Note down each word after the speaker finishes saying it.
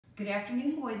Good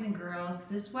afternoon, boys and girls.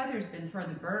 This weather's been for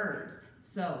the birds.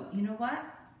 So, you know what?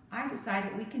 I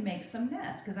decided we can make some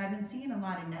nests because I've been seeing a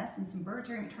lot of nests and some birds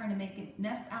are trying to make a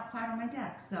nest outside on my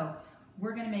deck. So,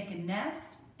 we're going to make a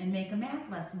nest and make a math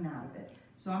lesson out of it.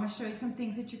 So, I'm going to show you some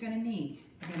things that you're going to need.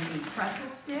 You're going to need pretzel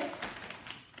sticks,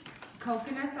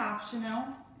 coconut's optional,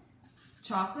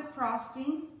 chocolate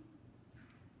frosting,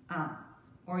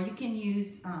 or you can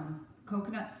use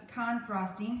coconut pecan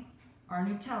frosting, or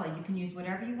Nutella. You can use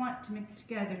whatever you want to mix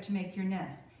together to make your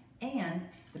nest. And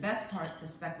the best part, the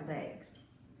speckled eggs.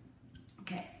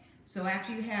 Okay, so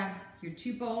after you have your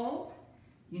two bowls,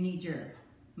 you need your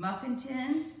muffin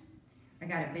tins. I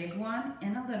got a big one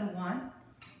and a little one.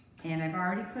 And I've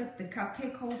already put the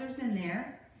cupcake holders in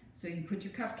there. So you put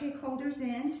your cupcake holders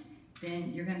in,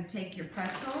 then you're gonna take your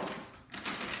pretzels.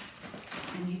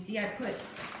 And you see I put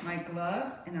my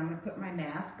gloves and I'm gonna put my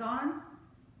mask on,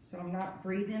 so I'm not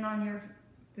breathing on your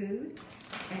food.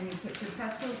 And you put your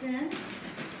pretzels in.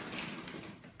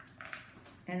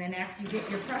 And then after you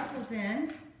get your pretzels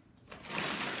in,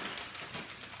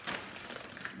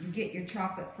 you get your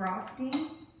chocolate frosting.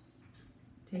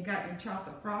 Take out your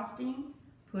chocolate frosting,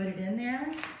 put it in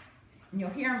there, and you'll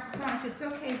hear them crunch. It's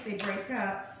okay if they break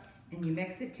up, and you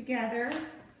mix it together.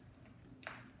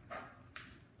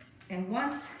 And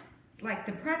once, like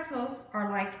the pretzels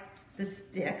are like the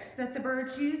sticks that the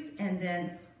birds use, and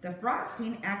then the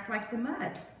frosting act like the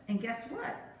mud. And guess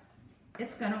what?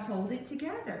 It's gonna hold it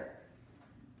together,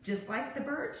 just like the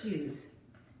birds use.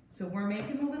 So we're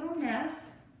making a little nest,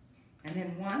 and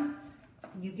then once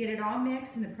you get it all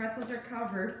mixed and the pretzels are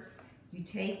covered, you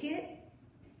take it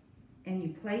and you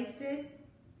place it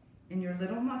in your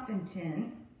little muffin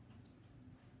tin,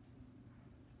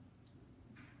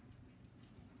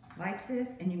 like this,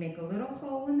 and you make a little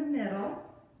hole in the middle.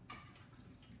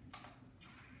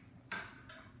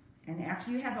 And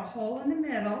after you have a hole in the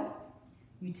middle,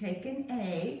 you take an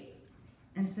egg,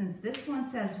 and since this one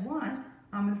says 1,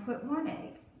 I'm going to put 1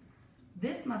 egg.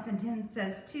 This muffin tin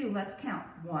says 2. Let's count.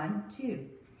 1, 2.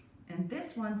 And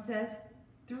this one says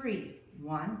 3.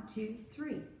 1, 2,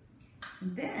 3.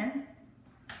 And then,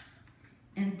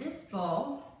 in this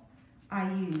bowl,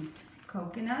 I used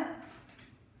coconut,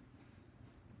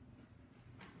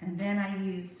 and then I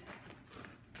used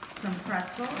some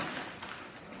pretzels,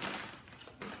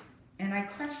 and I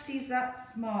crushed these up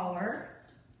smaller.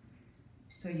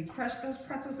 So you crush those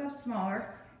pretzels up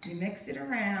smaller, you mix it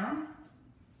around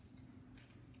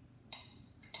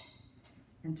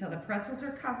until the pretzels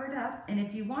are covered up. And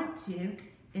if you want to,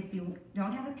 if you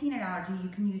don't have a peanut allergy, you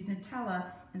can use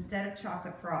Nutella instead of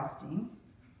chocolate frosting.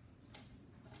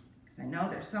 Because I know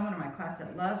there's someone in my class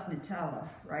that loves Nutella,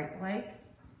 right, Blake?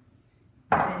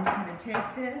 And then you're going to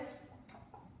take this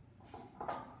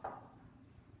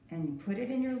and you put it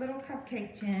in your little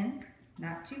cupcake tin.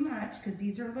 Not too much, because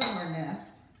these are littler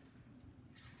nests.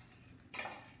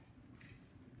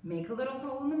 Make a little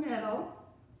hole in the middle,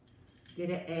 get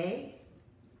an egg,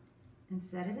 and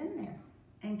set it in there.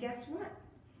 And guess what?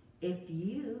 If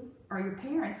you or your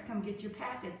parents come get your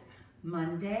packets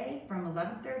Monday from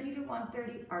 11:30 to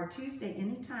 1:30 or Tuesday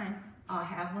anytime, I'll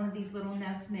have one of these little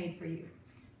nests made for you.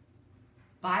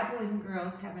 Bye, boys and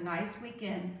girls. Have a nice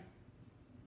weekend.